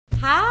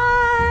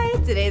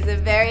Today's a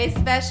very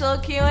special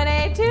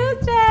Q&A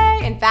Tuesday.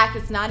 In fact,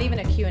 it's not even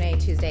a Q&A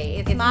Tuesday.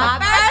 It's my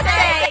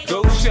birthday.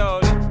 Go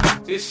shorty,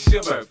 it's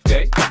your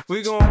birthday.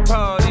 We gon'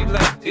 party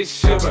like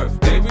it's your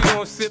birthday. We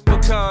gon' sip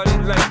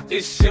Bacardi like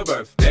it's your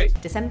birthday.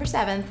 December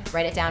 7th,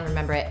 write it down,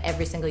 remember it.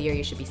 Every single year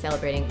you should be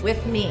celebrating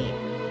with me.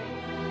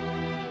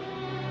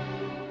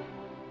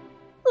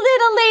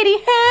 Little Lady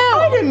Who?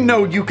 I didn't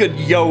know you could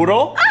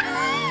yodel.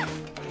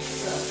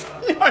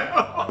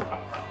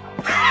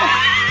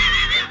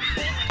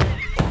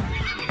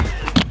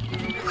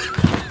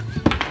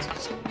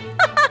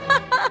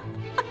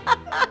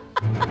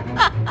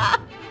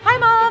 Hi,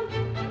 Mom.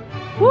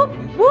 Whoop,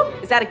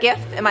 whoop. Is that a GIF?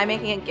 Am I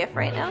making a GIF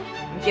right now?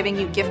 I'm giving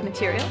you GIF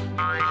material.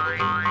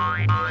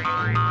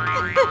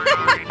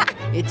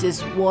 It's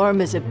as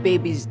warm as a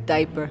baby's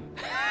diaper.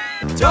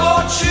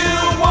 Don't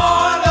you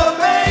want a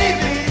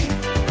baby?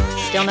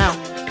 Still no.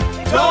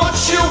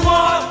 Don't you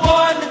want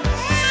one?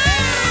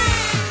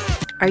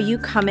 Are you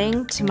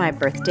coming to my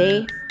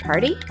birthday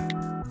party?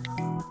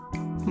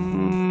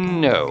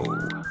 No.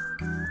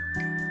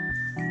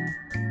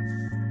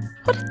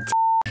 What a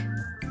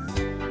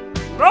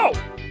No!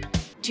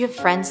 Do you have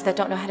friends that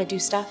don't know how to do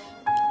stuff?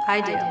 I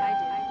do.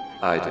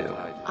 I do.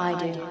 I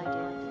do.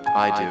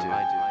 I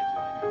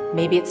do.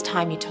 Maybe it's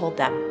time you told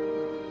them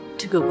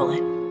to Google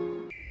it.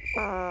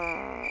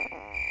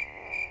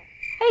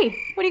 Hey,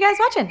 what are you guys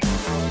watching?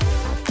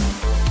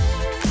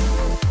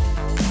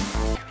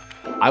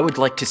 I would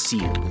like to see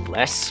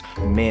less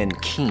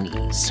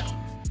mankinis.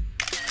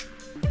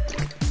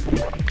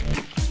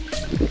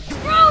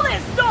 Roll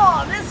this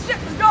storm! This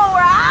ship is going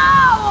where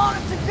I want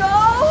it to go!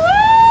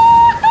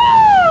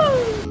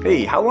 Woo-hoo!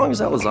 Hey, how long has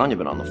that lasagna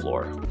been on the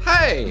floor?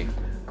 Hey,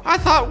 I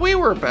thought we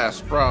were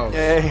best bros.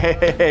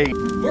 Hey.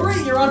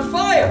 Marie, you're on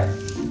fire!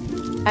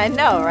 I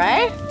know,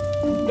 right?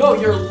 No,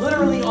 you're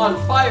literally on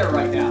fire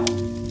right now.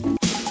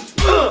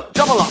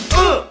 Double up.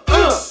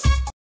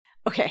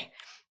 Okay,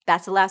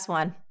 that's the last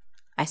one.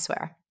 I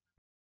swear.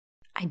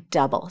 I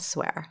double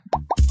swear.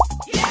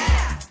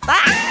 Yeah!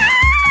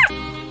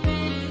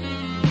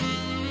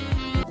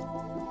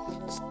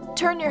 Just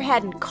turn your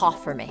head and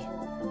cough for me.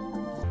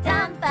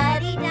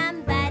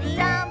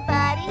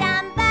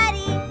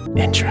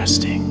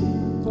 Interesting.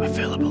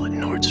 Available at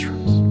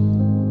Nordstrom's.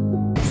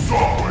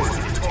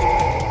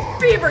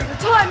 Beaver, your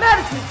time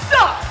management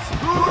sucks!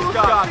 Who's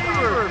got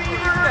fever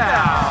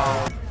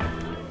now?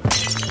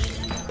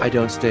 I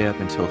don't stay up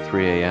until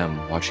 3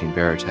 a.m. watching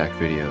bear attack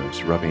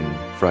videos, rubbing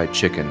fried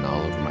chicken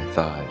all over my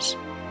thighs.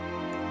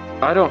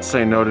 I don't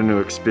say no to new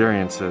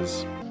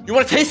experiences. You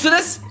want a taste of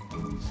this?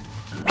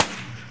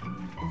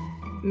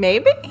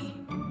 Maybe?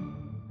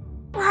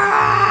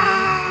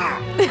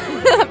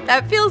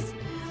 That feels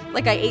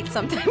like I ate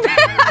something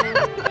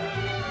bad.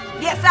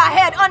 Yes, I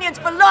had onions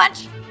for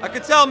lunch! I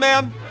could tell,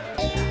 ma'am.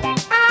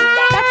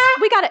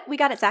 We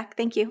got it, Zach.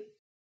 Thank you.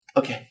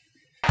 Okay.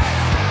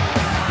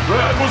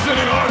 That was an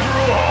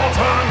inaugural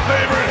all-time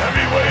favorite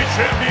heavyweight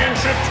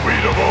championship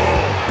tweetable.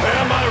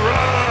 Am I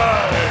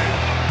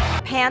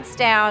right? Pants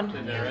down.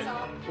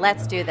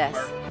 Let's do this.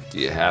 Do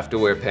you have to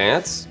wear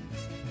pants?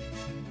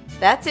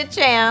 That's it,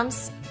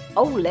 Jams.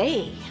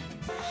 Olay.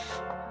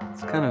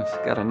 It's kind of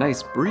got a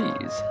nice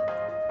breeze.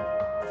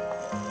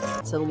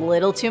 It's a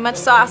little too much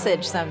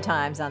sausage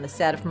sometimes on the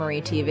set of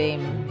MarieTV.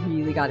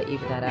 Really got to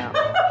even that out.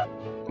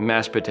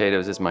 Mashed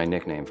potatoes is my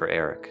nickname for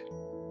Eric.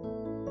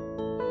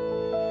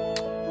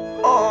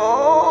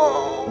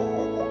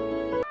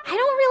 I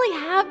don't really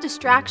have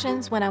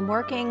distractions when I'm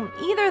working.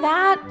 Either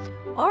that,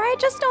 or I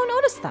just don't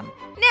notice them.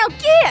 Now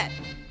get!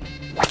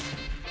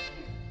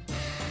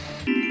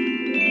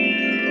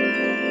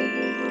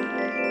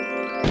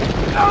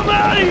 I'm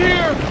out of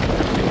here!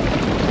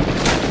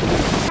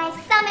 I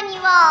summon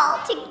you all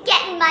to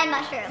get in my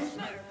mushroom.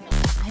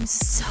 I'm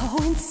so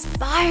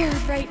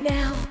inspired right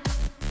now.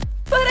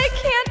 But I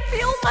can't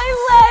feel my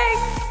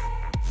legs!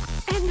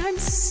 And I'm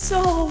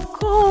so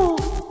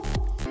cold.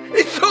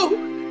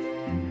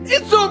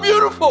 It's so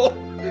beautiful.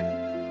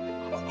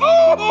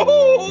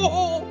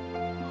 Oh,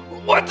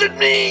 what's it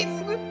mean?